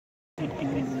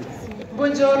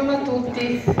Buongiorno a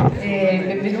tutti e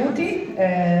benvenuti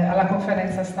alla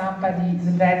conferenza stampa di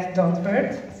The Dead Don't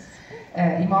Hurt.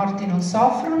 I morti non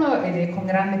soffrono, ed è con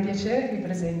grande piacere che vi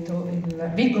presento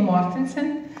il Viggo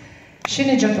Mortensen,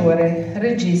 sceneggiatore,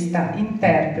 regista,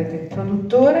 interprete,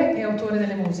 produttore e autore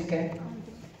delle musiche.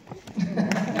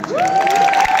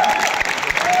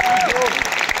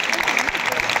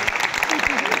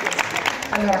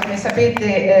 Allora, come sapete,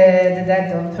 The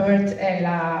Dead Don't Hurt è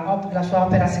la sua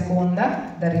opera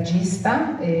seconda da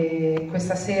regista, e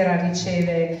questa sera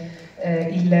riceve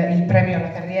il premio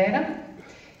alla carriera,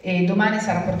 e domani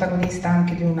sarà protagonista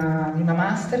anche di una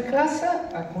masterclass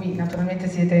a cui naturalmente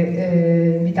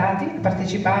siete invitati a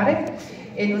partecipare.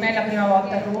 E non è la prima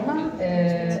volta a Roma,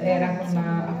 era con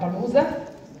Appaloosa,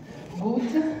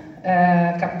 Good,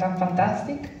 Captain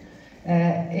Fantastic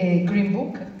e Green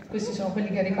Book. Questi sono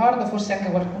quelli che ricordo, forse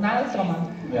anche qualcun altro, ma...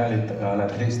 Alla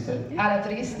Triste. Alla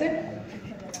Triste.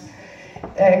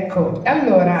 Ecco,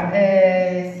 allora,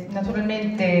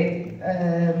 naturalmente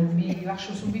vi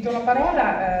lascio subito la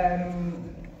parola.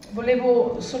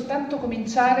 Volevo soltanto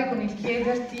cominciare con il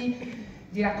chiederti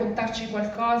di raccontarci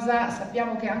qualcosa.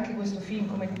 Sappiamo che anche questo film,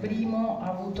 come il primo, ha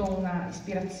avuto una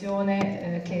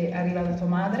ispirazione che arriva da tua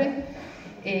madre.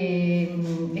 E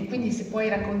quindi se puoi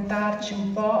raccontarci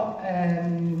un po'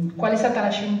 qual è stata la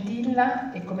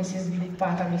scintilla e come si è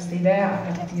sviluppata questa idea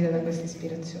a partire da questa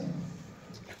ispirazione.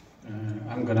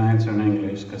 I'm going to answer in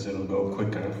English because it'll go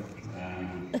quicker.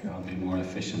 I'll be more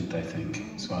efficient, I think.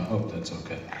 So I hope that's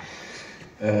okay.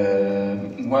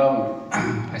 Well,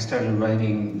 I started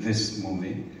writing this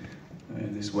movie,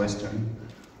 this Western,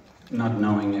 not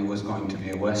knowing it was going to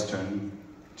be a Western.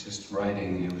 Just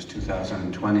writing. It was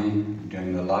 2020,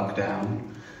 during the lockdown.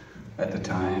 At the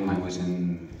time I was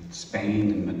in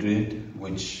Spain, in Madrid,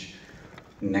 which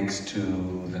next to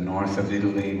the north of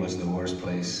Italy was the worst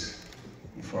place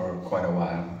for quite a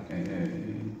while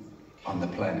on the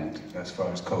planet as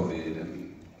far as COVID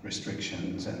and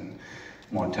restrictions and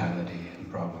mortality and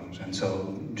problems. And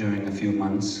so during a few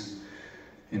months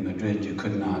in Madrid, you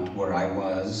could not, where I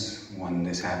was when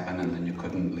this happened, and then you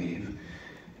couldn't leave.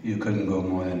 You couldn't go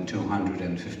more than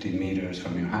 250 meters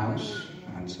from your house,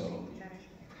 and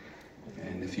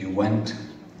if you went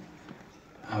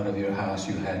out of your house,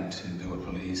 there were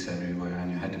police everywhere,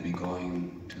 and you had to be going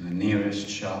to the nearest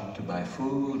shop to buy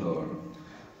food, or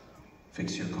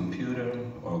fix your computer,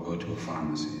 or go to a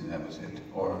pharmacy. That was it.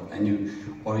 Or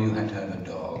you had to have a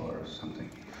dog or something.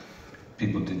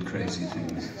 People did crazy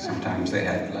things. Sometimes they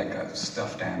had like a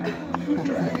stuffed animal, and they were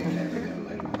dragging it everywhere,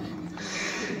 like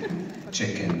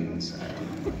chickens,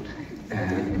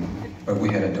 but we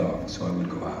had a dog, so I would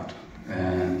go out.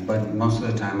 But most of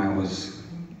the time I was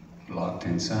locked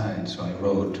inside, so I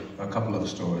wrote a couple of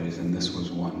stories, and this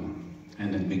was one.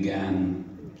 And it began,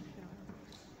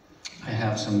 I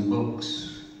have some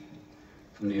books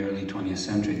from the early 20th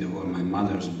century that were my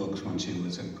mother's books when she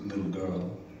was a little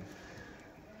girl,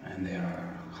 and they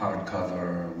are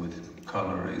hardcover with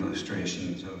color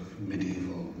illustrations of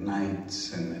medieval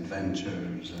knights and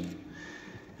adventures,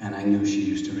 and I knew she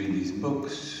used to read these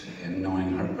books, and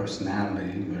knowing her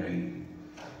personality, very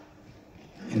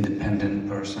independent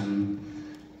person,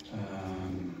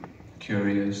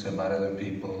 curious about other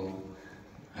people,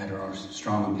 had her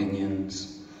strong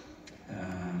opinions,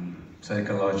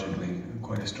 psychologically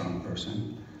quite a strong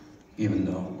person, even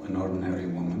though an ordinary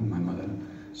woman, my mother.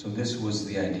 So this was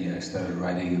the idea. I started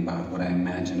writing about what I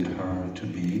imagined her to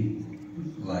be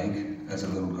like as a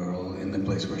little girl in the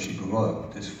place where she grew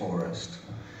up, this forest,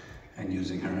 and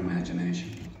using her imagination.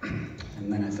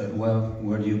 And then I thought, well,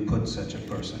 where do you put such a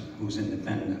person who's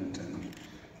independent, and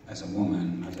as a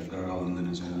woman, as a girl, and then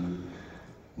as a woman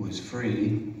who is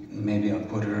free? Maybe I'll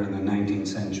put her in the 19th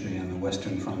century on the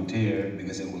western frontier,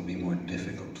 because it will be more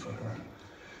difficult for her.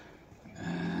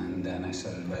 And then I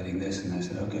started writing this, and I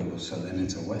said, okay, well, so then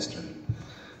it's a Western.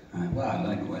 Well, I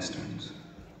like Westerns.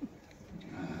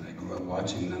 I grew up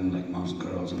watching them like most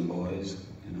girls and boys,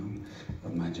 you know,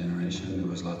 of my generation. There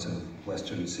was lots of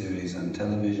Western series on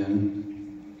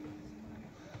television.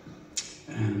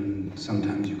 And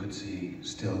sometimes you could see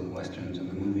still Westerns in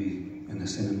the movie, in the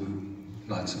cinema.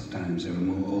 Lots of times there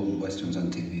were old Westerns on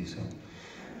TV, so.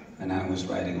 And I was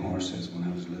riding horses when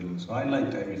I was little, so I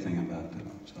liked everything about them.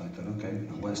 So I thought, okay,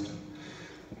 a Western.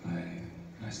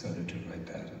 I started to write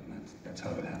that, and that's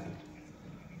how it happened.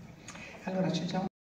 Allora, c'è già